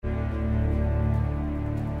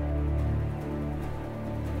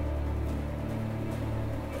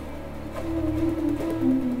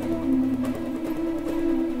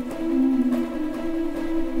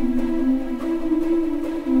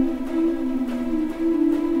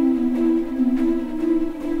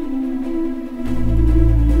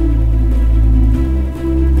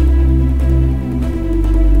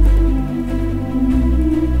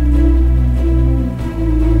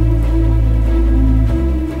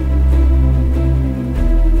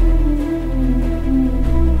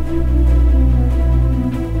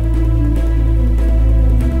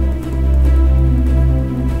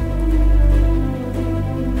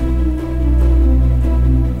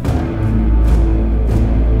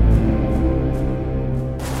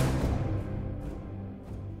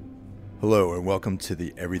Hello and welcome to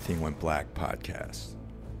the Everything Went Black podcast.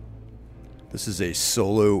 This is a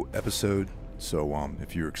solo episode, so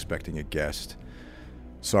if you're expecting a guest,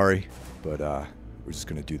 sorry, but we're just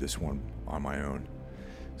going to do this one on my own.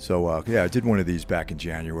 So I did one of these back in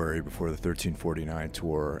January before the 1349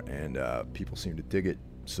 tour, and people seemed to dig it,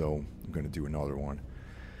 so I'm going to do another one.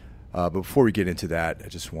 But before we get into that, I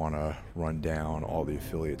just want to run down all the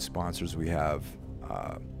affiliate sponsors we have.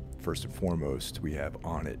 First and foremost, we have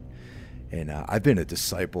Onnit. And I've been a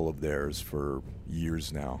disciple of theirs for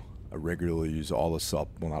years now. I regularly use not all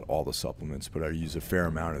the supplements, but I use a fair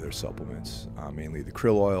amount of their supplements, mainly the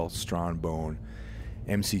krill oil, Strawn Bone,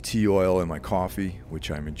 MCT oil in my coffee, which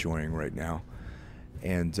I'm enjoying right now,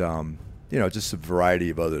 and just a variety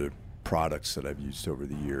of other products that I've used over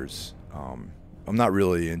the years. I'm not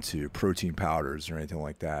really into protein powders or anything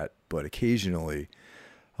like that, but occasionally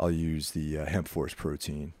I'll use the Hemp Force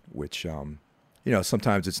protein, which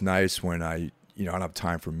sometimes it's nice when I don't have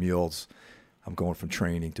time for meals. I'm going from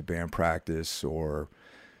training to band practice or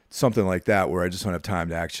something like that where I just don't have time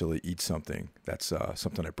to actually eat something. That's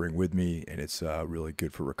something I bring with me, and it's really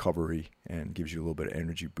good for recovery and gives you a little bit of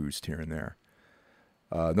energy boost here and there.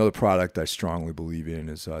 Another product I strongly believe in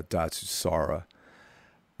is Datsusara.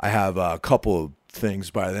 I have a couple of things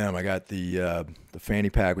by them. I got the fanny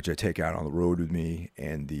pack, which I take out on the road with me,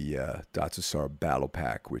 and the Datsusara battle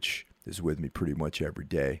pack, which is with me pretty much every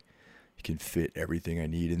day. You can fit everything I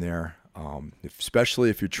need in there. Especially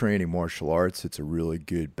if you're training martial arts, it's a really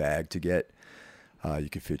good bag to get. You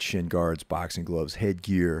can fit shin guards, boxing gloves,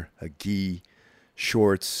 headgear, a gi,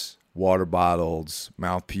 shorts, water bottles,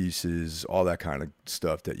 mouthpieces, all that kind of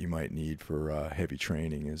stuff that you might need for heavy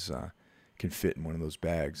training can fit in one of those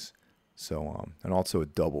bags. So and also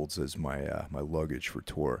it doubles as my luggage for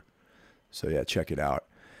tour. So yeah, check it out.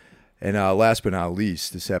 And last but not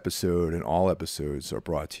least, this episode and all episodes are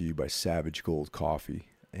brought to you by Savage Gold Coffee.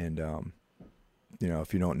 And,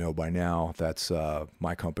 if you don't know by now, that's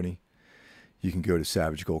my company. You can go to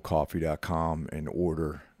savagegoldcoffee.com and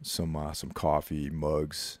order some coffee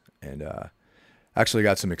mugs. And actually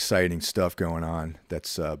got some exciting stuff going on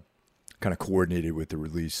that's kind of coordinated with the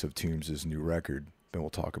release of Toombs' new record. And we'll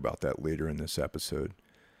talk about that later in this episode.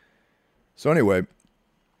 So anyway,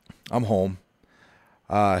 I'm home.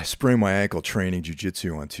 I sprained my ankle training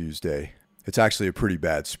jiu-jitsu on Tuesday. It's actually a pretty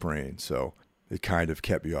bad sprain, so it kind of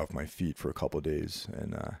kept me off my feet for a couple of days.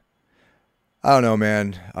 And I don't know,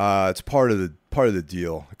 man. It's part of the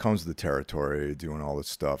deal. It comes with the territory, doing all this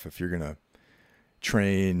stuff. If you're gonna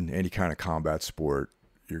train any kind of combat sport,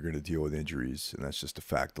 you're gonna deal with injuries, and that's just a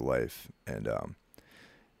fact of life. And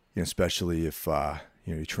especially if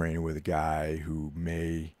you're training with a guy who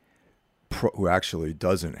actually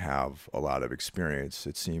doesn't have a lot of experience.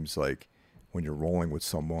 It seems like when you're rolling with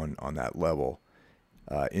someone on that level,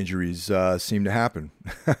 injuries seem to happen.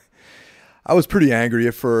 I was pretty angry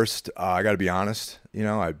at first. I got to be honest.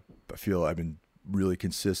 I feel I've been really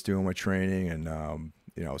consistent with my training, and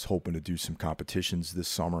I was hoping to do some competitions this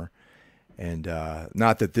summer. And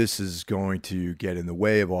not that this is going to get in the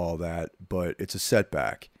way of all that, but it's a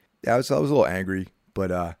setback. Yeah, I was a little angry,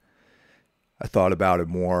 but I thought about it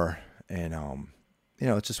more. And,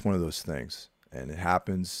 it's just one of those things. And it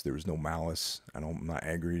happens. There was no malice. I'm not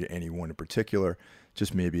angry at anyone in particular,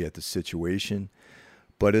 just maybe at the situation.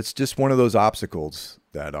 But it's just one of those obstacles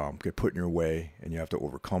that get put in your way, and you have to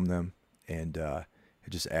overcome them. And it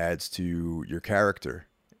just adds to your character.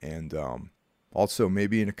 And also,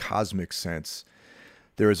 maybe in a cosmic sense,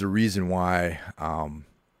 there is a reason why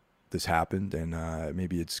this happened. And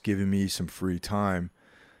maybe it's given me some free time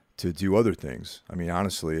to do other things. I mean,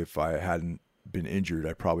 honestly, if I hadn't been injured,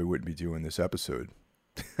 I probably wouldn't be doing this episode.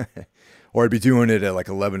 Or I'd be doing it at like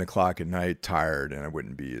 11 o'clock at night, tired, and I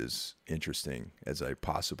wouldn't be as interesting as I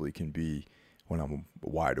possibly can be when I'm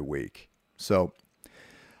wide awake. So,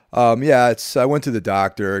 I went to the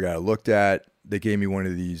doctor, got it looked at. They gave me one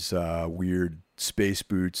of these weird space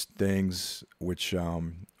boots things, which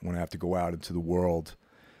when I have to go out into the world,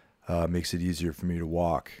 makes it easier for me to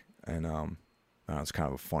walk. And it's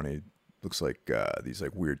kind of funny. Looks like these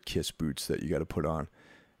like weird Kiss boots that you got to put on,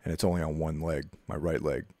 and it's only on one leg, my right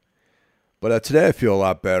leg. But today I feel a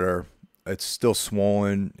lot better. It's still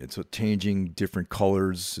swollen. It's changing different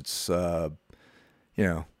colors. It's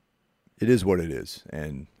it is what it is,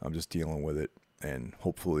 and I'm just dealing with it. And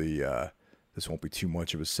hopefully this won't be too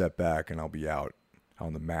much of a setback, and I'll be out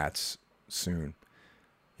on the mats soon.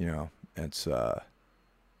 It's a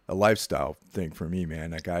lifestyle thing for me,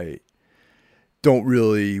 man. Like, I don't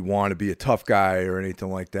really want to be a tough guy or anything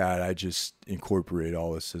like that. I just incorporate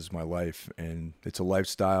all this as my life, and it's a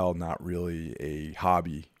lifestyle, not really a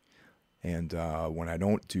hobby. And when I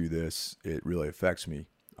don't do this, it really affects me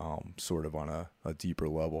sort of on a deeper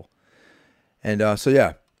level. And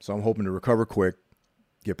so I'm hoping to recover quick,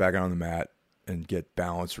 get back on the mat, and get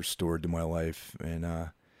balance restored to my life, and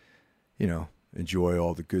enjoy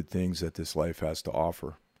all the good things that this life has to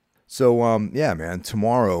offer. So man,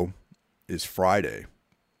 tomorrow is Friday,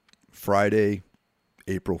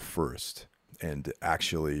 April 1st. And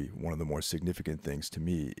actually, one of the more significant things to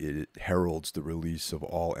me, it heralds the release of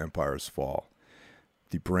All Empires Fall,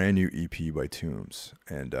 the brand new EP by Tombs.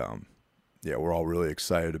 And we're all really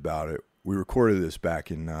excited about it. We recorded this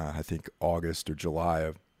back in, I think, August or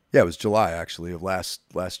July. It was July, actually, of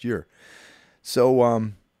last year.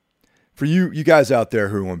 So for you guys out there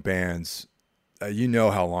who are in bands, you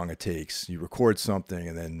know how long it takes. You record something,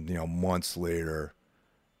 and then, months later,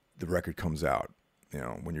 the record comes out.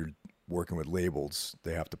 When you're working with labels,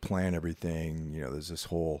 they have to plan everything. There's this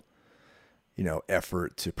whole,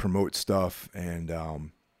 effort to promote stuff.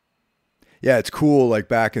 And it's cool, like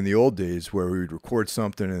back in the old days where we would record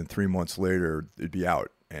something and 3 months later it'd be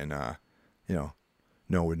out, and no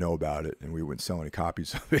one would know about it, and we wouldn't sell any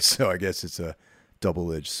copies of it. So I guess it's a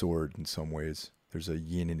double-edged sword in some ways. There's a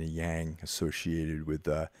yin and a yang associated with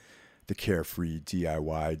the carefree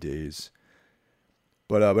DIY days.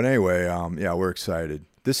 But anyway, we're excited.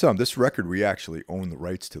 This record, we actually own the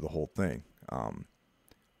rights to the whole thing.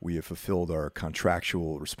 We have fulfilled our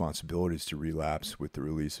contractual responsibilities to Relapse with the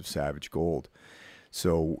release of Savage Gold.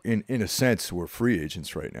 So in a sense, we're free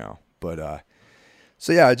agents right now. But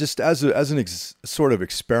just as an sort of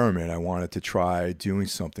experiment, I wanted to try doing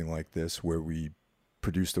something like this where we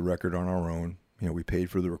produce the record on our own. We paid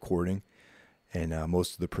for the recording and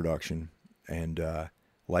most of the production, and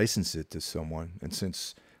license it to someone. And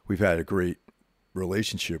since we've had a great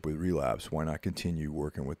relationship with Relapse, why not continue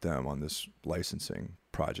working with them on this licensing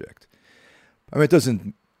project? I mean,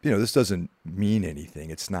 this doesn't mean anything.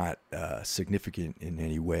 It's not significant in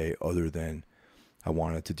any way other than I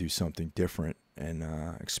wanted to do something different and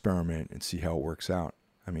experiment and see how it works out.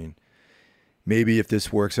 I mean, maybe if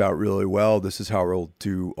this works out really well, this is how we'll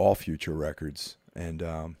do all future records. And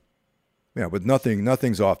but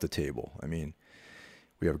nothing's off the table. I mean,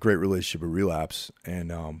 we have a great relationship with Relapse,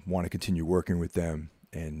 and want to continue working with them,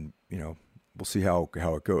 and we'll see how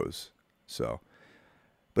it goes. So,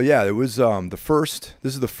 but it was this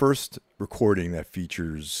is the first recording that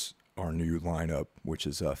features our new lineup, which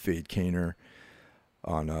is Fade Kaner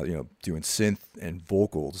on doing synth and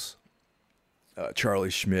vocals,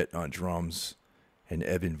 Charlie Schmidt on drums, and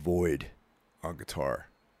Evan Void on guitar.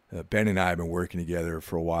 Ben and I have been working together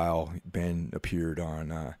for a while. Ben appeared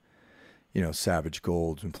on Savage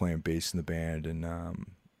Gold, and playing bass in the band, and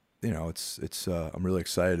it's I'm really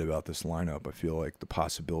excited about this lineup. I feel like the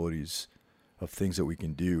possibilities of things that we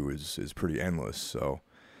can do is pretty endless. So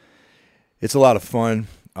it's a lot of fun.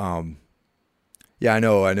 I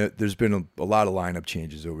know there's been a lot of lineup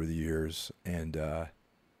changes over the years, and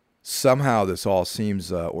somehow this all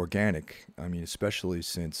seems organic. I mean, especially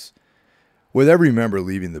since with every member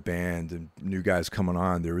leaving the band and new guys coming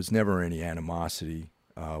on, there was never any animosity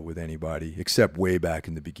with anybody, except way back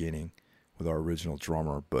in the beginning with our original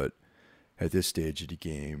drummer. But at this stage of the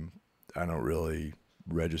game, I don't really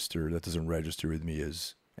register. That doesn't register with me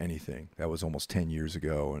as anything. That was almost 10 years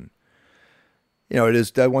ago. And, it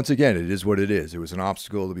is that, once again, it is what it is. It was an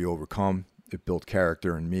obstacle to be overcome. It built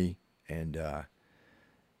character in me. And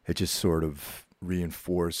it just sort of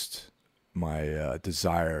reinforced my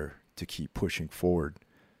desire to keep pushing forward.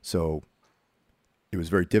 So it was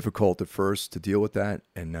very difficult at first to deal with that,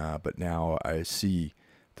 and but now I see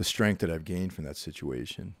the strength that I've gained from that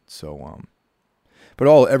situation. So, but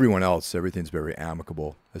everyone else, everything's very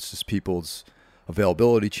amicable. It's just people's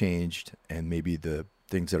availability changed, and maybe the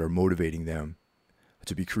things that are motivating them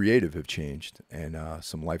to be creative have changed, and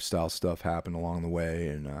some lifestyle stuff happened along the way,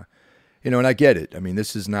 and and I get it. I mean,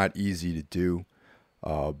 this is not easy to do,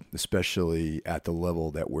 especially at the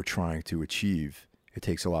level that we're trying to achieve. It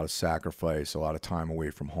takes a lot of sacrifice, a lot of time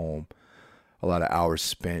away from home, a lot of hours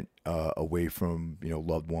spent away from,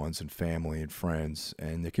 loved ones and family and friends,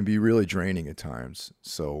 and it can be really draining at times.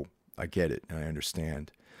 So I get it and I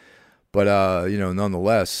understand. But,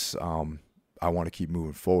 nonetheless, I want to keep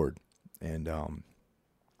moving forward. And,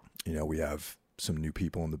 we have some new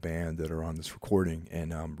people in the band that are on this recording,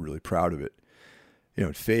 and I'm really proud of it.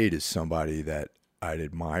 Fade is somebody that I'd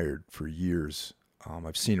admired for years.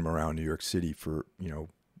 I've seen him around New York City for,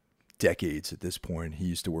 decades at this point. He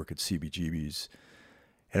used to work at CBGB's.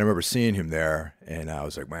 And I remember seeing him there, and I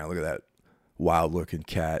was like, man, look at that wild-looking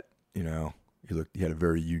cat. He had a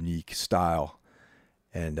very unique style.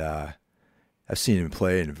 And I've seen him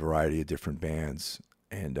play in a variety of different bands,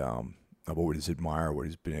 and I've always admired what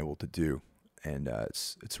he's been able to do. And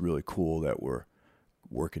it's really cool that we're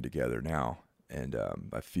working together now. And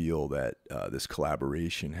I feel that this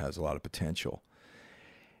collaboration has a lot of potential.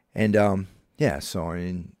 And so I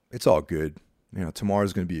mean, it's all good.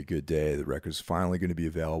 Tomorrow's going to be a good day. The record's finally going to be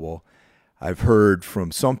available. I've heard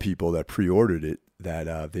from some people that pre-ordered it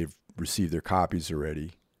that they've received their copies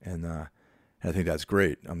already, and I think that's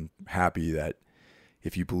great. I'm happy that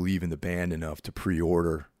if you believe in the band enough to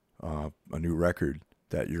pre-order a new record,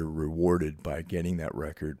 that you're rewarded by getting that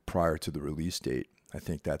record prior to the release date. I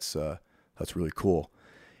think that's really cool.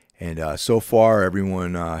 And so far,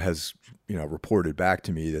 everyone has reported back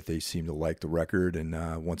to me that they seem to like the record.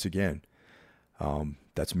 And once again,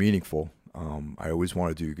 that's meaningful. I always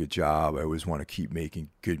want to do a good job. I always want to keep making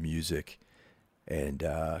good music and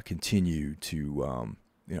continue to,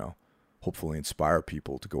 hopefully inspire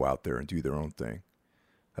people to go out there and do their own thing.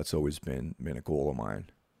 That's always been a goal of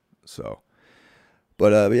mine. So,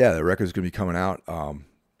 but yeah, the record's going to be coming out.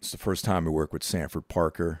 It's the first time I work with Sanford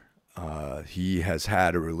Parker. He has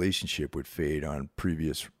had a relationship with Fade on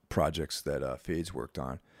previous projects that Fade's worked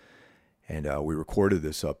on. And we recorded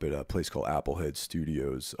this up at a place called Applehead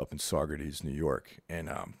Studios up in Saugerties, New York. And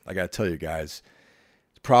I got to tell you guys,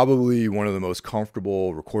 it's probably one of the most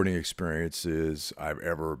comfortable recording experiences I've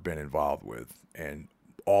ever been involved with. And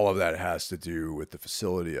all of that has to do with the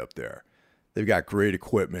facility up there. They've got great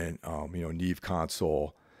equipment, Neve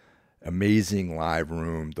console, amazing live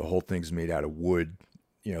room. The whole thing's made out of wood.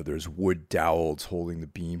 There's wood dowels holding the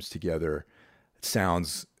beams together. It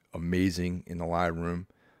sounds amazing in the live room.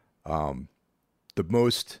 The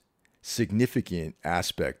most significant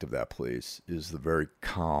aspect of that place is the very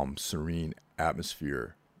calm, serene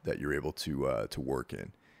atmosphere that you're able to work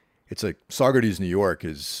in. It's like Saugerties, New York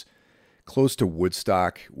is close to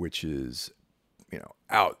Woodstock, which is,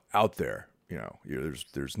 out there.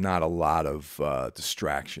 There's not a lot of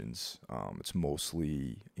distractions. It's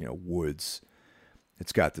mostly, woods.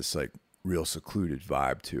 It's got this like real secluded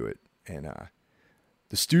vibe to it. And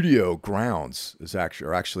the studio grounds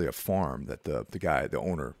are actually a farm that the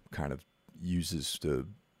owner kind of uses to,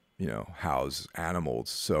 house animals.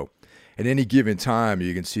 So at any given time,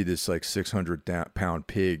 you can see this like 600-pound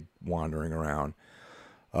pig wandering around.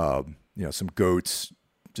 Some goats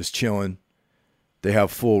just chilling. They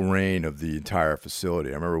have full reign of the entire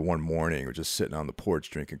facility. I remember one morning we're just sitting on the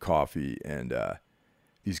porch drinking coffee, and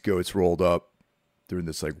these goats rolled up. They're in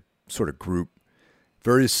this like sort of group.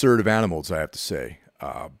 Very assertive animals, I have to say.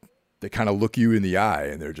 They kind of look you in the eye,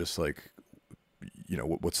 and they're just like,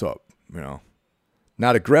 what's up?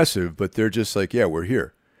 Not aggressive, but they're just like, yeah, we're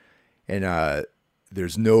here. And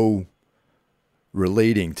there's no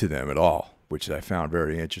relating to them at all, which I found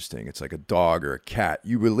very interesting. It's like a dog or a cat.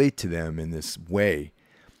 You relate to them in this way,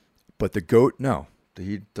 but the goat, no,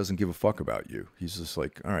 he doesn't give a fuck about you. He's just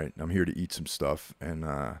like, all right, I'm here to eat some stuff, and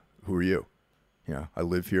who are you? I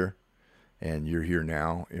live here, and you're here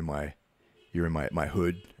now you're in my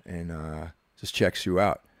hood, and just checks you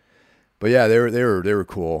out. But yeah, they were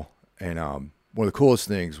cool. And one of the coolest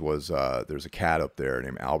things was there's a cat up there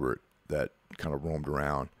named Albert that kind of roamed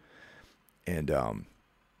around, and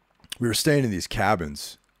we were staying in these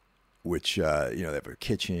cabins, which they have a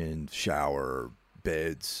kitchen, shower,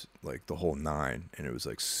 beds, like the whole nine, and it was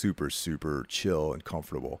like super, super chill and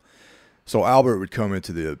comfortable. So Albert would come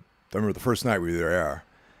into I remember the first night we were there,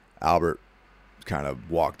 Albert kind of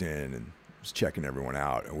walked in and was checking everyone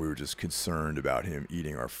out, and we were just concerned about him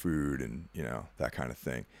eating our food and, that kind of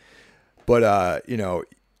thing. But,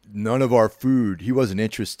 none of our food, he wasn't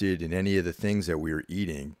interested in any of the things that we were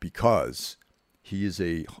eating because he is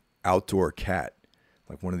a outdoor cat,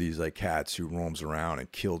 like one of these like cats who roams around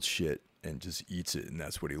and kills shit and just eats it, and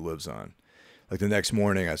that's what he lives on. Like the next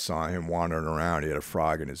morning I saw him wandering around. He had a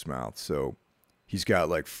frog in his mouth. So he's got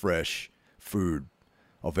like fresh food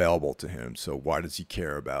available to him. So why does he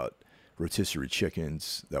care about rotisserie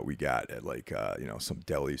chickens that we got at like, some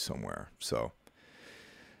deli somewhere? So,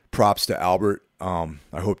 props to Albert. I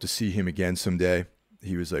hope to see him again someday.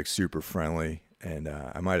 He was like super friendly, and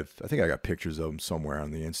I think I got pictures of him somewhere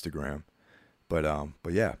on the Instagram. But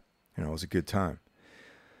yeah, it was a good time.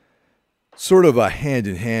 Sort of hand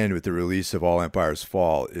in hand with the release of All Empires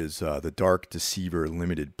Fall is the Dark Deceiver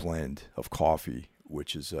Limited Blend of coffee,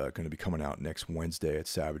 which is going to be coming out next Wednesday at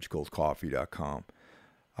savagegoldcoffee.com.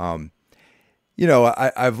 I've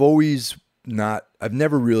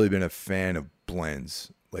never really been a fan of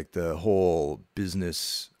blends, like the whole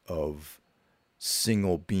business of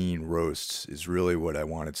single bean roasts is really what I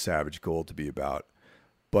wanted Savage Gold to be about.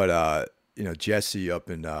 But, Jesse up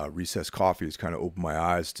in Recess Coffee has kind of opened my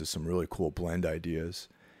eyes to some really cool blend ideas.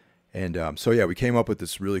 And we came up with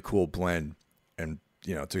this really cool blend and,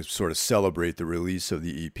 to sort of celebrate the release of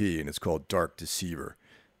the EP, and it's called Dark Deceiver,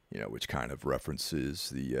 which kind of references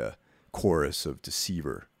the chorus of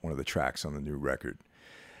Deceiver, one of the tracks on the new record.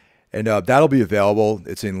 And that'll be available.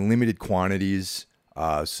 It's in limited quantities.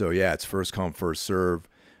 It's first come, first serve.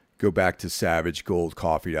 Go back to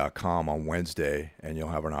savagegoldcoffee.com on Wednesday, and you'll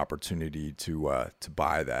have an opportunity to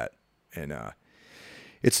buy that. And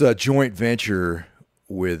it's a joint venture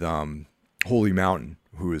with Holy Mountain,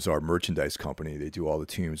 who is our merchandise company. They do all the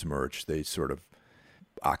Tombs merch. They sort of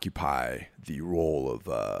occupy the role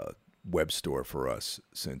of web store for us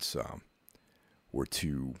since we're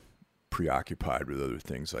too preoccupied with other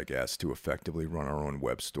things, I guess, to effectively run our own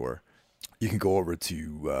web store. You can go over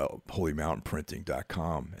to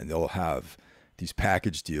holymountainprinting.com, and they'll have these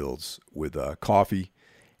package deals with coffee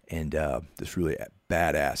and this really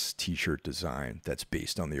badass t-shirt design that's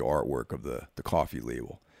based on the artwork of the coffee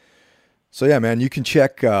label. So yeah, man, you can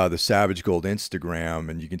check the Savage Gold Instagram,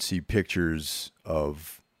 and you can see pictures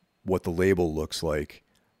of what the label looks like.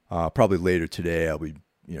 Probably later today, I'll be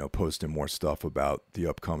posting more stuff about the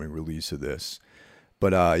upcoming release of this.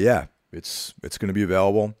 But it's going to be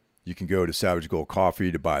available. You can go to Savage Gold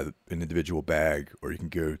Coffee to buy an individual bag, or you can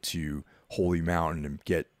go to Holy Mountain and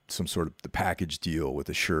get some sort of the package deal with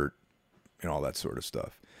a shirt and all that sort of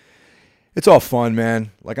stuff. It's all fun,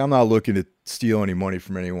 man. Like, I'm not looking to steal any money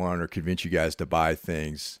from anyone or convince you guys to buy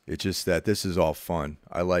things. It's just that this is all fun.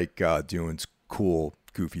 I like doing cool,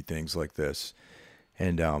 goofy things like this.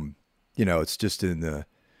 And, it's just in the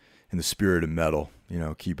spirit of metal,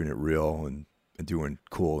 keeping it real and doing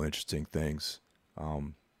cool, interesting things.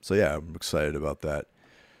 I'm excited about that.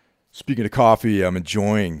 Speaking of coffee, I'm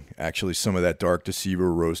enjoying actually some of that Dark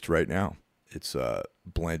Deceiver roast right now. It's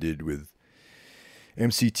blended with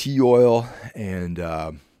MCT oil and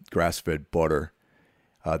grass-fed butter.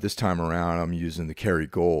 This time around, I'm using the Kerry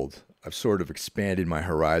Gold. I've sort of expanded my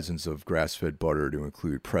horizons of grass-fed butter to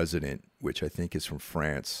include President, which I think is from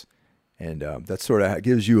France. And that sort of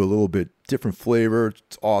gives you a little bit different flavor.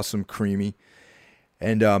 It's awesome, creamy.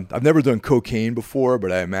 And I've never done cocaine before,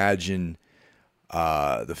 but I imagine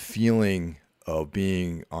the feeling of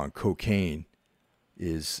being on cocaine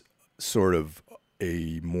is sort of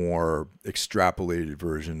a more extrapolated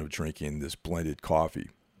version of drinking this blended coffee.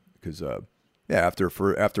 Because after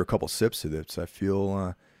a couple sips of this, I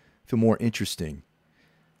feel more interesting,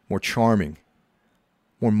 more charming,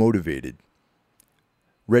 more motivated,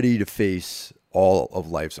 ready to face all of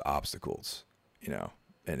life's obstacles.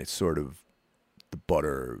 And it's sort of the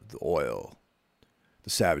butter, the oil, the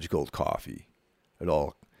Savage Gold coffee. It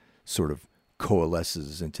all sort of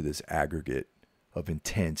coalesces into this aggregate of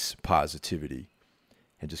intense positivity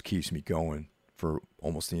and just keeps me going for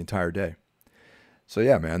almost the entire day. So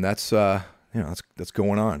yeah, man, that's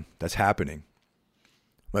going on. That's happening.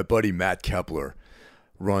 My buddy Matt Kepler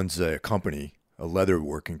runs a company, a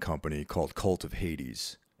leatherworking company called Cult of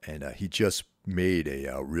Hades, and he just made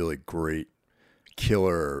a really great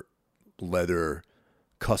killer leather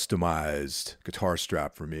customized guitar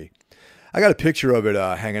strap for me. I got a picture of it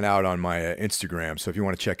hanging out on my Instagram, so if you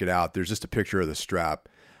want to check it out, there's just a picture of the strap.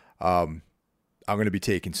 I'm going to be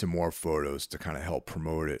taking some more photos to kind of help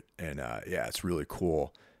promote it, and it's really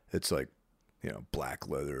cool. It's like, black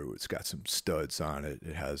leather. It's got some studs on it.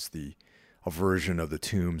 It has a version of the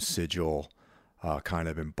Tombs sigil kind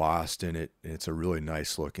of embossed in it, and it's a really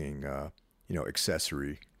nice looking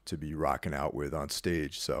accessory to be rocking out with on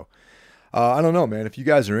stage. So I don't know, man. If you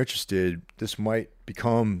guys are interested, this might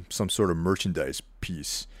become some sort of merchandise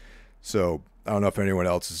piece. So I don't know if anyone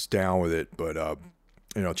else is down with it, but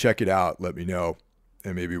check it out. Let me know,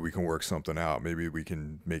 and maybe we can work something out. Maybe we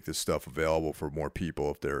can make this stuff available for more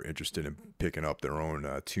people if they're interested in picking up their own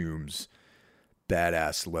Tombs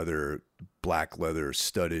badass leather, black leather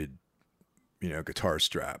studded, guitar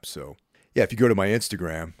strap. So yeah, if you go to my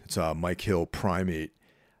Instagram, it's Mike Hill Primate.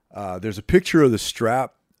 There's a picture of the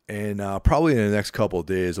strap. And probably in the next couple of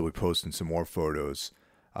days, I'll be posting some more photos.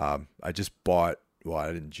 I just bought, well,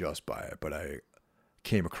 I didn't just buy it, but I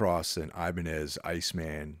came across an Ibanez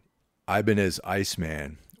Iceman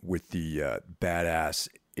with the badass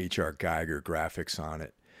H.R. Geiger graphics on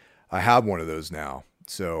it. I have one of those now.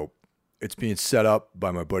 So it's being set up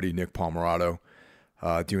by my buddy Nick Palmerato,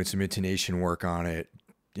 doing some intonation work on it,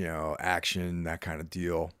 action, that kind of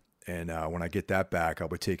deal. And when I get that back, I'll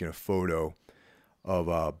be taking a photo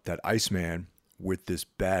of that Iceman with this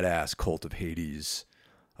badass Cult of Hades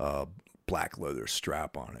black leather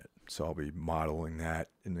strap on it. So I'll be modeling that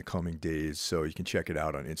in the coming days. So you can check it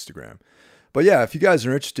out on Instagram. But yeah, if you guys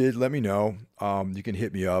are interested, let me know. You can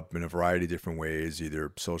hit me up in a variety of different ways,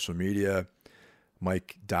 either social media,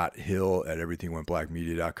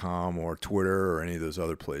 mike.hill@everythingwentblackmedia.com, or Twitter, or any of those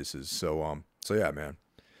other places. So yeah, man,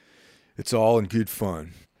 it's all in good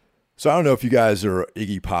fun. So I don't know if you guys are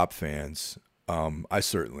Iggy Pop fans. I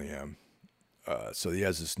certainly am. So he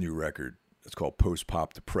has this new record. It's called Post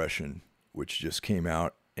Pop Depression, which just came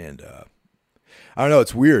out. And I don't know,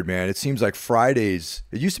 it's weird, man. It seems like Fridays,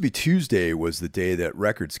 it used to be Tuesday was the day that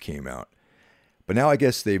records came out. But now I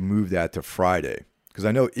guess they moved that to Friday. Because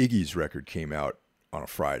I know Iggy's record came out on a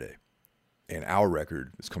Friday. And our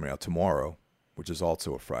record is coming out tomorrow, which is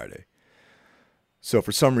also a Friday. So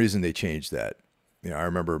for some reason they changed that. I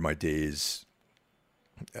remember my days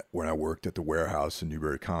when I worked at the warehouse in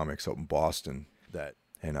Newbury Comics up in Boston.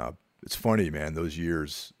 It's funny, man, those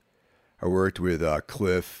years I worked with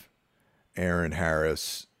Cliff, Aaron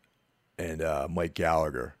Harris, and Mike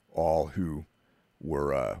Gallagher, all who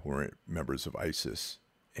were members of ISIS,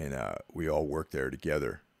 and we all worked there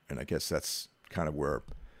together. And I guess that's kind of where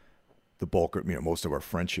the bulk of, most of our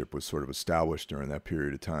friendship was sort of established during that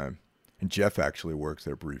period of time. And Jeff actually worked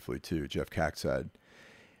there briefly too, Jeff Caxad.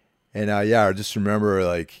 And I just remember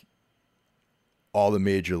like all the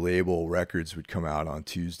major label records would come out on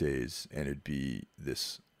Tuesdays, and it'd be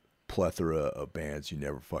this plethora of bands you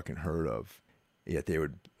never fucking heard of. Yet they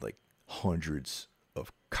would, like, hundreds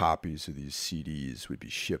of copies of these CDs would be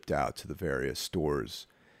shipped out to the various stores.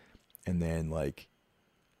 And then, like,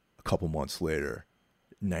 a couple months later,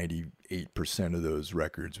 98% of those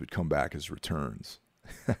records would come back as returns.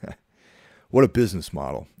 What a business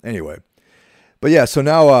model. Anyway. But yeah, so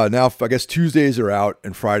now I guess Tuesdays are out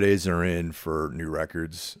and Fridays are in for new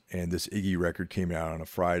records. And this Iggy record came out on a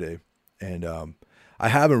Friday. And I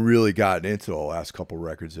haven't really gotten into the last couple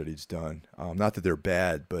records that he's done. Not that they're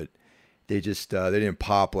bad, but they just they didn't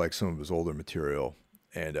pop like some of his older material.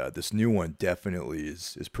 And this new one definitely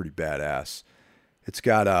is pretty badass. It's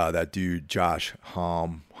got that dude Josh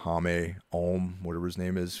Homme, whatever his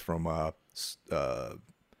name is, from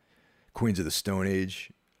Queens of the Stone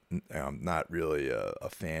Age. I'm not really a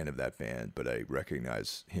fan of that band, but I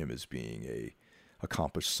recognize him as being a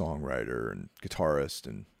accomplished songwriter and guitarist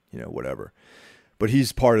and whatever. But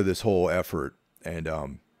he's part of this whole effort, and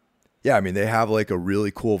yeah, I mean they have like a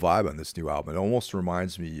really cool vibe on this new album. It almost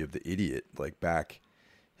reminds me of The Idiot, like back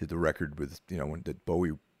the record with when that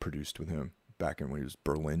Bowie produced with him back when he was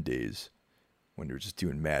Berlin days, when they were just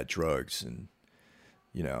doing mad drugs and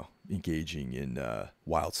engaging in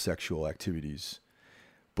wild sexual activities.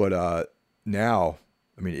 But now,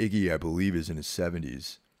 I mean, Iggy, I believe, is in his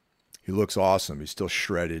 70s. He looks awesome. He's still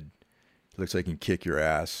shredded. He looks like he can kick your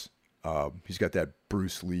ass. He's got that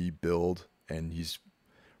Bruce Lee build, and he's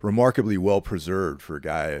remarkably well preserved for a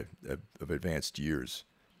guy of advanced years.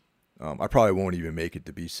 I probably won't even make it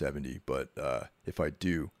to be 70, but if I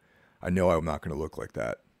do, I know I'm not going to look like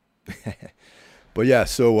that. But yeah,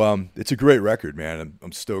 so it's a great record, man.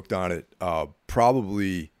 I'm stoked on it.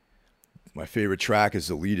 Probably my favorite track is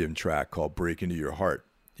the lead-in track called Break Into Your Heart.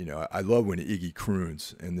 I love when Iggy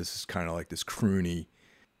croons, and this is kind of like this croony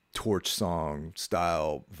torch song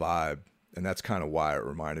style vibe, and that's kind of why it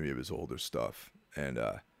reminded me of his older stuff. And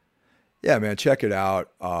yeah, man, check it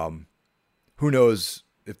out. Who knows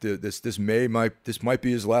if this might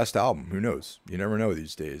be his last album? Who knows? You never know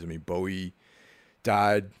these days. I mean, Bowie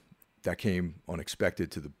died. That came unexpected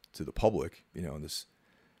to the public. And this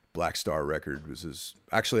Black Star record was his.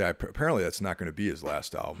 Actually, apparently that's not going to be his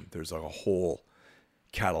last album. There's like a whole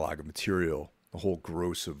catalog of material, a whole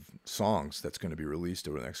gross of songs that's going to be released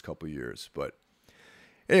over the next couple of years. But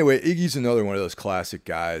anyway, Iggy's another one of those classic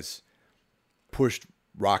guys. Pushed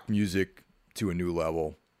rock music to a new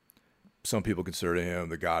level. Some people consider him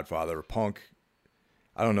the godfather of punk.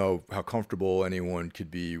 I don't know how comfortable anyone could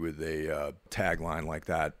be with a tagline like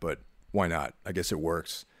that, but why not? I guess it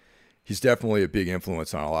works. He's definitely a big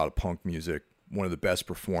influence on a lot of punk music. One of the best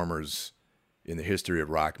performers in the history of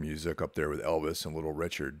rock music, up there with Elvis and Little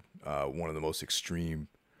Richard. One of the most extreme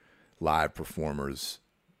live performers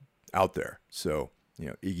out there. So,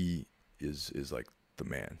 Iggy is like the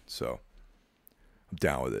man. So I'm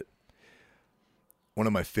down with it. One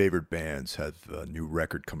of my favorite bands has a new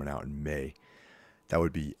record coming out in May. That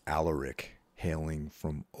would be Alaric, hailing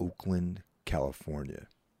from Oakland, California.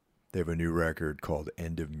 They have a new record called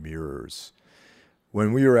End of Mirrors.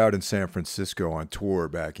 When we were out in San Francisco on tour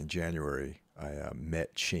back in January, I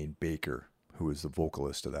met Shane Baker, who is the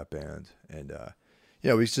vocalist of that band. And,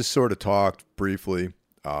 we just sort of talked briefly.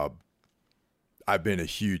 I've been a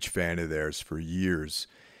huge fan of theirs for years.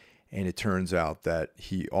 And it turns out that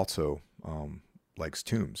he also likes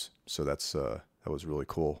Tombs. So that was really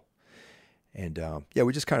cool. And,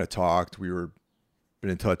 we just kind of talked. We were been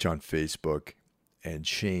in touch on Facebook. And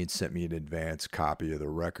Shane sent me an advance copy of the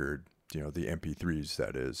record, the MP3s,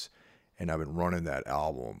 that is. And I've been running that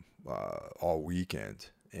album all weekend,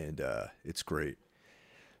 and it's great.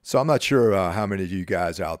 So I'm not sure how many of you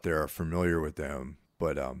guys out there are familiar with them,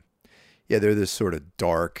 but they're this sort of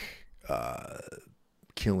dark,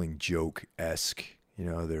 Killing Joke-esque.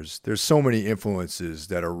 There's so many influences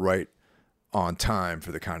that are right on time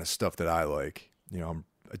for the kind of stuff that I like.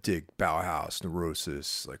 I dig Bauhaus,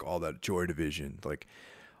 Neurosis, like all that, Joy Division, like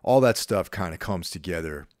all that stuff kind of comes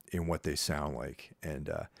together in what they sound like. And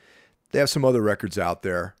they have some other records out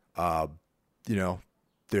there.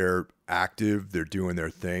 They're active, they're doing their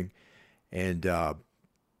thing. And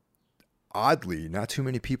oddly, not too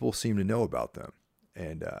many people seem to know about them.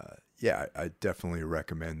 And I definitely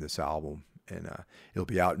recommend this album. And it'll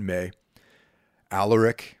be out in May.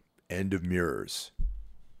 Alaric, End of Mirrors.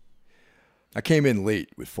 I came in late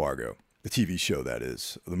with Fargo, the TV show, that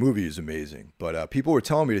is. The movie is amazing. But people were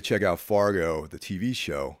telling me to check out Fargo, the TV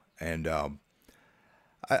show. And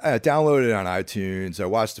I downloaded it on iTunes. I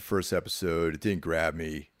watched the first episode. It didn't grab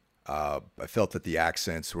me. I felt that the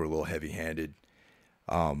accents were a little heavy-handed.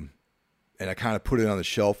 And I kind of put it on the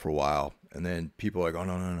shelf for a while. And then people are like, oh,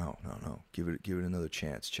 no. Give it another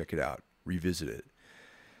chance. Check it out. Revisit it.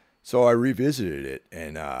 So I revisited it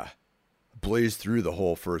and blazed through the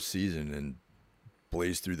whole first season and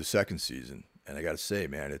blazed through the second season. And I got to say,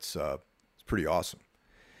 man, it's pretty awesome.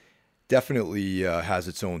 Definitely has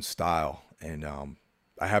its own style. And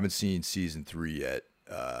I haven't seen season 3 yet.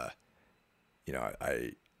 I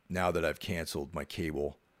now that I've canceled my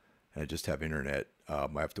cable and I just have internet, I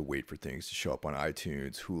have to wait for things to show up on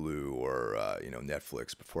iTunes, Hulu, or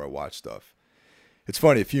Netflix before I watch stuff. It's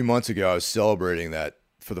funny, a few months ago I was celebrating that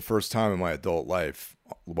for the first time in my adult life,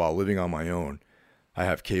 while living on my own, I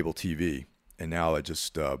have cable TV, and now I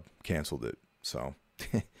just canceled it. So,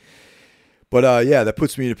 but that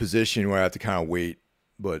puts me in a position where I have to kind of wait.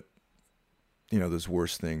 But there's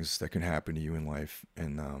worse things that can happen to you in life,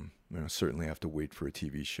 and certainly have to wait for a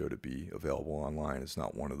TV show to be available online. It's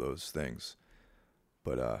not one of those things.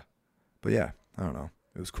 But yeah, I don't know.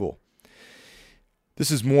 It was cool.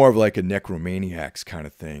 This is more of like a Necromaniacs kind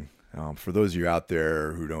of thing. For those of you out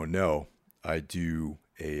there who don't know, I do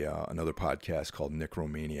another podcast called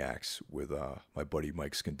Necromaniacs with my buddy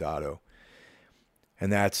Mike Scandato.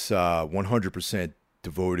 And that's 100%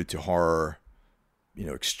 devoted to horror,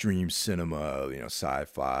 extreme cinema,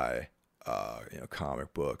 sci-fi,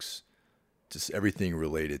 comic books. Just everything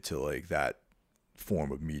related to like that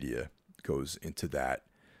form of media goes into that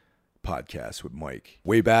podcast with Mike.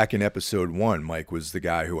 Way back in episode 1, Mike was the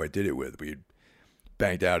guy who I did it with. We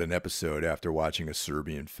banged out an episode after watching a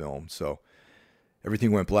Serbian film. So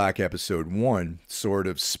Everything Went Black episode 1 sort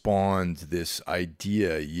of spawned this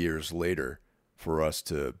idea years later for us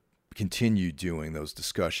to continue doing those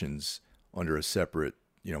discussions under a separate,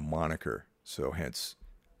 moniker. So hence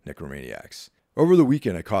Necromaniacs. Over the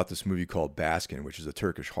weekend, I caught this movie called Baskin, which is a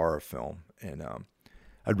Turkish horror film. And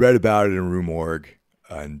I'd read about it in Rue Morgue,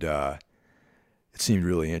 and it seemed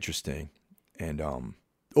really interesting. And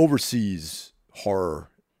overseas horror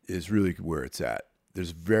is really where it's at.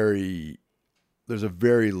 There's a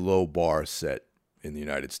very low bar set in the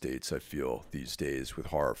United States, I feel, these days with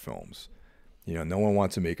horror films. No one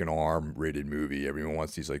wants to make an R-rated movie. Everyone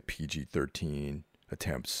wants these like PG-13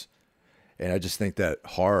 attempts. And I just think that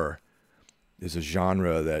horror is a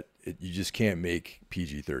genre that you just can't make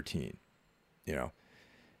PG-13.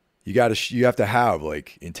 You have to have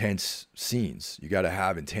like intense scenes. You got to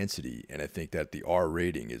have intensity. And I think that the R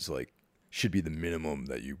rating should be the minimum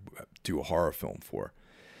that you do a horror film for.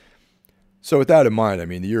 So with that in mind,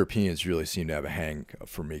 the Europeans really seem to have a hang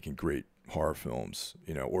for making great horror films,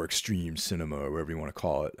 or extreme cinema, or whatever you want to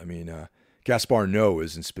call it. Gaspar Noé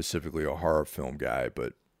isn't specifically a horror film guy,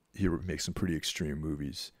 but he makes some pretty extreme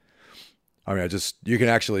movies. You can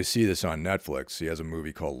actually see this on Netflix. He has a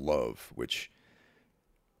movie called Love, which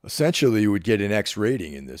essentially would get an X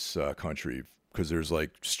rating in this country because there's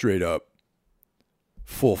like straight up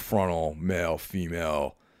full frontal, male,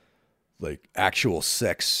 female, like actual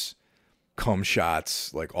sex, cum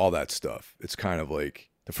shots, like all that stuff. It's kind of like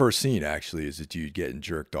the first scene actually is a dude getting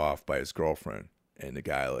jerked off by his girlfriend, and the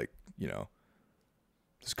guy like,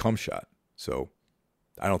 this cum shot. So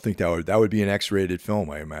I don't think that would be an X-rated film,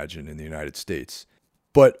 I imagine, in the United States.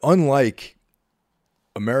 But unlike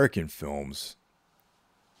American films,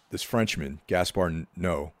 this Frenchman, Gaspar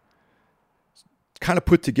Noé, kind of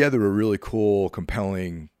put together a really cool,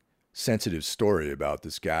 compelling, sensitive story about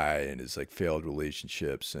this guy and his like failed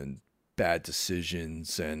relationships and bad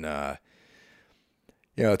decisions. And, I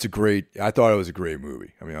thought it was a great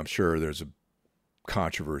movie. I mean, I'm sure there's a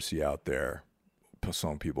controversy out there.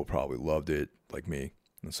 Some people probably loved it, like me,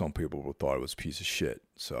 and some people thought it was a piece of shit.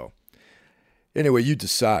 So anyway, you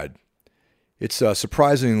decide. It's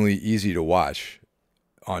surprisingly easy to watch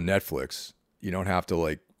on Netflix. You don't have to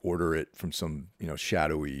like order it from some,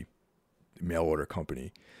 shadowy mail order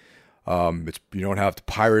company. You don't have to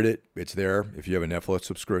pirate it. It's there. If you have a Netflix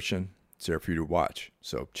subscription, it's there for you to watch.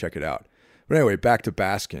 So check it out. But anyway, back to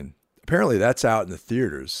Baskin. Apparently that's out in the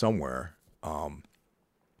theaters somewhere.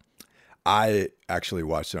 I actually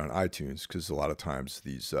watched it on iTunes because a lot of times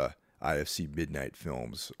these IFC midnight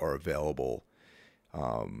films are available,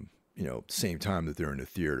 same time that they're in the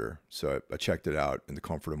theater. So I checked it out in the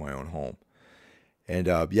comfort of my own home. And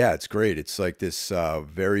it's great. It's like this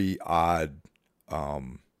very odd,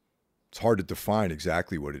 it's hard to define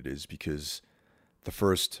exactly what it is because the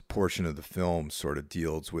first portion of the film sort of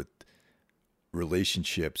deals with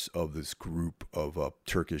relationships of this group of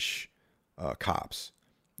Turkish cops.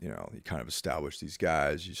 You kind of establish these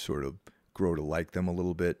guys, you sort of grow to like them a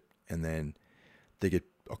little bit, and then they get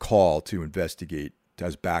a call to investigate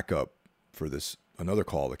as backup for another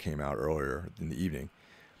call that came out earlier in the evening.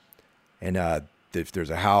 And if there's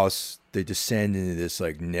a house, they descend into this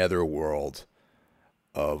like netherworld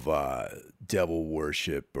of devil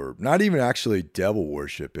worship, or not even actually devil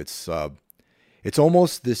worship. It's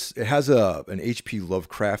almost this. It has an H.P.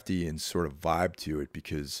 Lovecraftian sort of vibe to it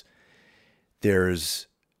because there's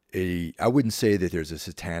I wouldn't say that there's a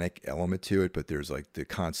satanic element to it, but there's like the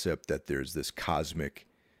concept that there's this cosmic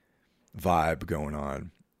vibe going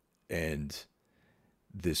on, and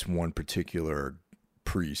this one particular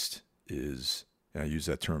priest is, and I use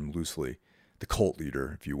that term loosely, the cult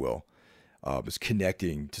leader, if you will, is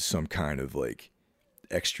connecting to some kind of like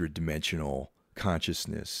extra dimensional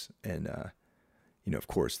consciousness. And, of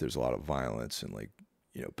course there's a lot of violence and like,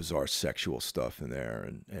 bizarre sexual stuff in there.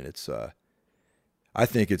 And it's, I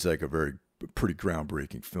think it's like a pretty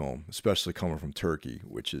groundbreaking film, especially coming from Turkey,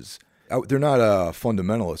 which is, they're not a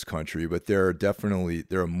fundamentalist country, but they're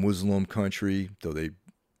a Muslim country, though they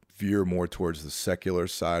veer more towards the secular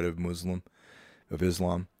side of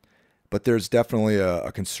Islam. But there's definitely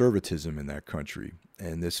a conservatism in that country.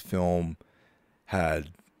 And this film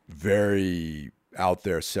had very out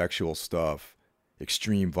there sexual stuff,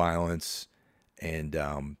 extreme violence. And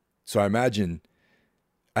so I imagine,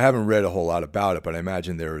 I haven't read a whole lot about it, but I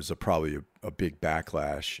imagine there was probably a big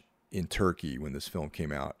backlash in Turkey when this film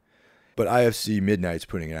came out. But IFC Midnight's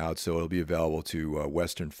putting it out, so it'll be available to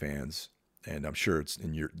Western fans. And I'm sure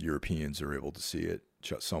Europeans are able to see it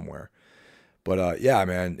somewhere. But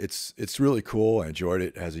man, it's really cool. I enjoyed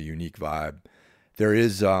it. It has a unique vibe. There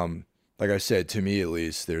is, like I said, to me at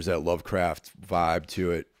least, there's that Lovecraft vibe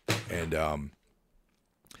to it. And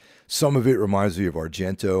some of it reminds me of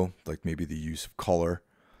Argento, like maybe the use of color.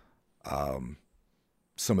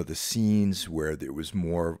 Some of the scenes where there was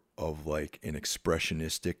more of like an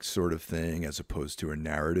expressionistic sort of thing as opposed to a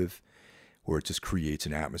narrative, where it just creates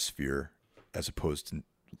an atmosphere as opposed to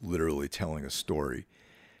literally telling a story.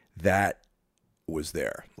 That was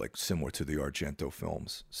there, like similar to the Argento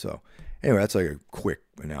films. So anyway, that's like a quick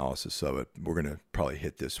analysis of it. We're going to probably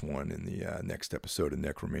hit this one in the next episode of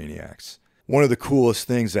Necromaniacs. One of the coolest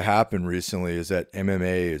things that happened recently is that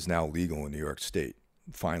MMA is now legal in New York State.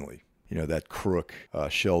 Finally, that crook,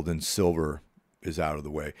 Sheldon Silver, is out of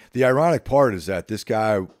the way. The ironic part is that this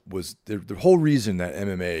guy was, the whole reason that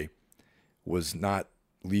MMA was not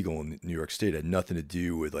legal in New York State had nothing to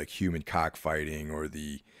do with like human cockfighting or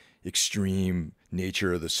the extreme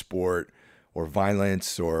nature of the sport or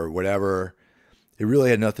violence or whatever. It really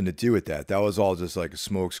had nothing to do with that. That was all just like a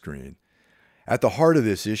smokescreen. At the heart of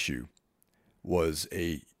this issue was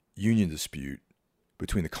a union dispute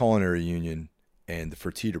between the Culinary Union and the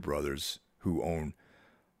Fertitta brothers, who own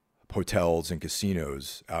hotels and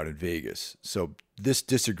casinos out in Vegas. So this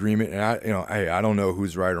disagreement, and I don't know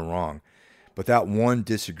who's right or wrong, but that one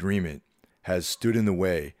disagreement has stood in the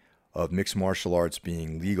way of mixed martial arts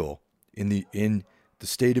being legal in the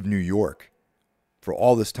state of New York for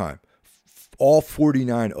all this time. all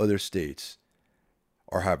 49 other states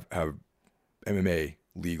have MMA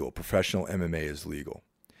legal. Professional MMA is legal.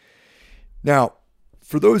 Now,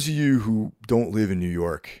 for those of you who don't live in New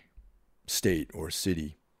York State or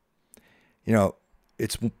city,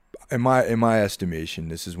 it's in my estimation,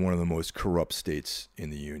 this is one of the most corrupt states in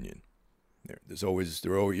the union.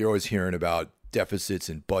 You're always hearing about deficits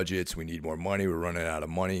and budgets. We need more money. We're running out of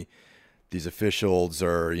money. These officials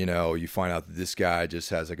are, you find out that this guy just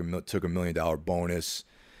has took $1 million bonus.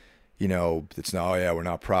 It's now, we're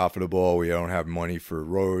not profitable. We don't have money for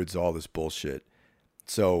roads, all this bullshit.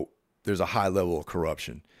 So there's a high level of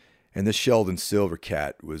corruption. And this Sheldon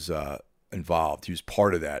Silvercat was involved. He was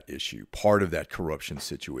part of that issue, part of that corruption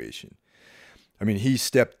situation. I mean, he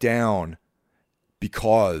stepped down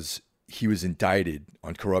because he was indicted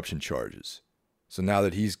on corruption charges. So now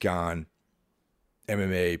that he's gone,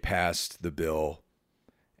 MMA passed the bill,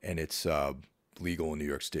 and it's legal in New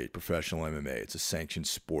York State, professional MMA. It's a sanctioned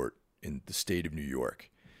sport in the state of New York.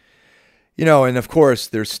 And of course,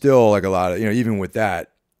 there's still like a lot of, even with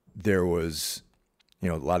that, there was, a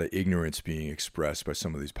lot of ignorance being expressed by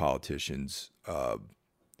some of these politicians.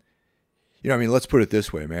 Let's put it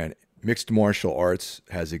this way, man. Mixed martial arts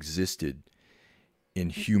has existed in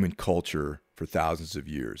human culture for thousands of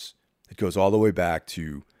years. It goes all the way back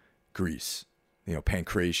to Greece,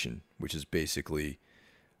 pankration, which is basically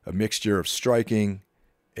a mixture of striking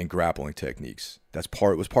and grappling techniques. It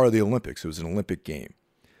was part of the Olympics. It was an Olympic game,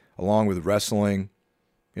 along with wrestling,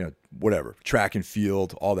 whatever, track and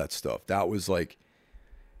field, all that stuff. That was like,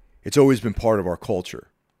 it's always been part of our culture.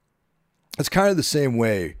 It's kind of the same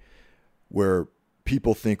way where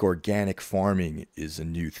people think organic farming is a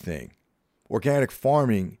new thing. Organic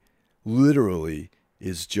farming literally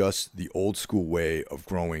is just the old school way of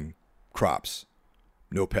growing crops.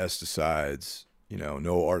 No pesticides,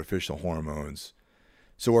 no artificial hormones.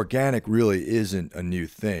 So organic really isn't a new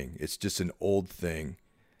thing. It's just an old thing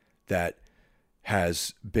that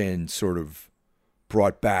has been sort of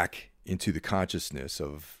brought back into the consciousness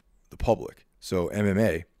of the public. So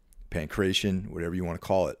MMA, pankration, whatever you want to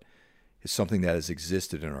call it, is something that has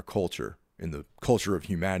existed in our culture, in the culture of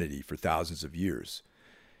humanity for thousands of years.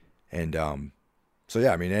 And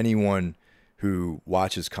anyone who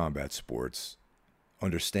watches combat sports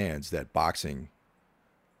understands that boxing,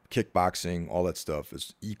 kickboxing, all that stuff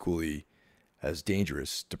is equally as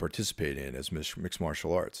dangerous to participate in as mixed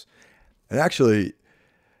martial arts. And actually,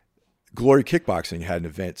 Glory Kickboxing had an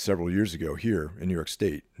event several years ago here in New York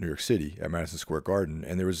City at Madison Square Garden.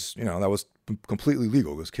 And there was, that was completely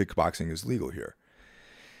legal because kickboxing is legal here.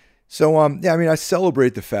 So, I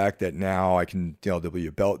celebrate the fact that now I can, there'll be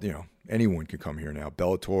a belt, anyone can come here now.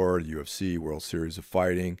 Bellator, UFC, World Series of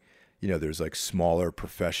Fighting. There's like smaller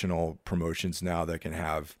professional promotions now that can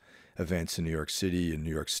have events in New York City and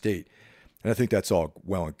New York State. And I think that's all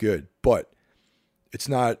well and good. But it's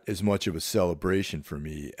not as much of a celebration for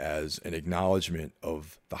me as an acknowledgement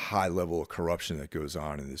of the high level of corruption that goes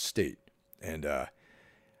on in this state. And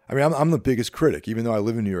I'm the biggest critic. Even though I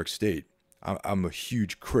live in New York State, I'm a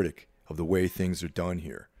huge critic of the way things are done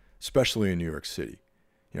here, especially in New York City.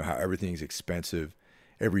 How everything's expensive.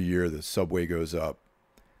 Every year the subway goes up.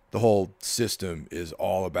 The whole system is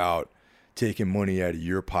all about taking money out of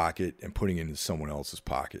your pocket and putting it into someone else's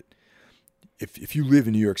pocket. If you live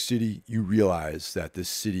in New York City, you realize that this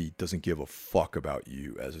city doesn't give a fuck about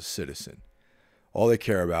you as a citizen. All they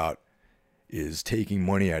care about is taking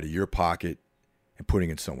money out of your pocket and putting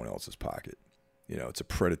it in someone else's pocket. It's a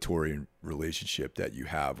predatory relationship that you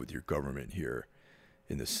have with your government here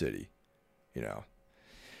in the city. The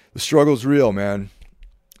struggle's real, man.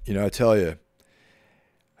 I tell you,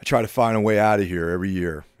 I try to find a way out of here every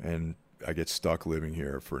year, and I get stuck living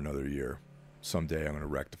here for another year. Someday I'm going to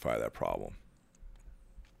rectify that problem.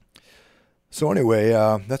 So anyway,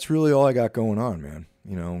 that's really all I got going on, man.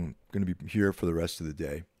 I'm going to be here for the rest of the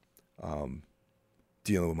day,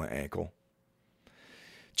 dealing with my ankle,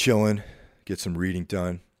 chilling, get some reading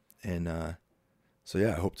done. And I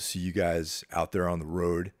hope to see you guys out there on the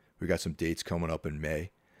road. We got some dates coming up in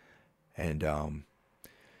May. And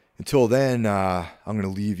until then, I'm going to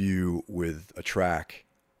leave you with a track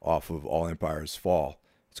off of All Empires Fall.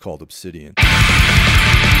 It's called Obsidian.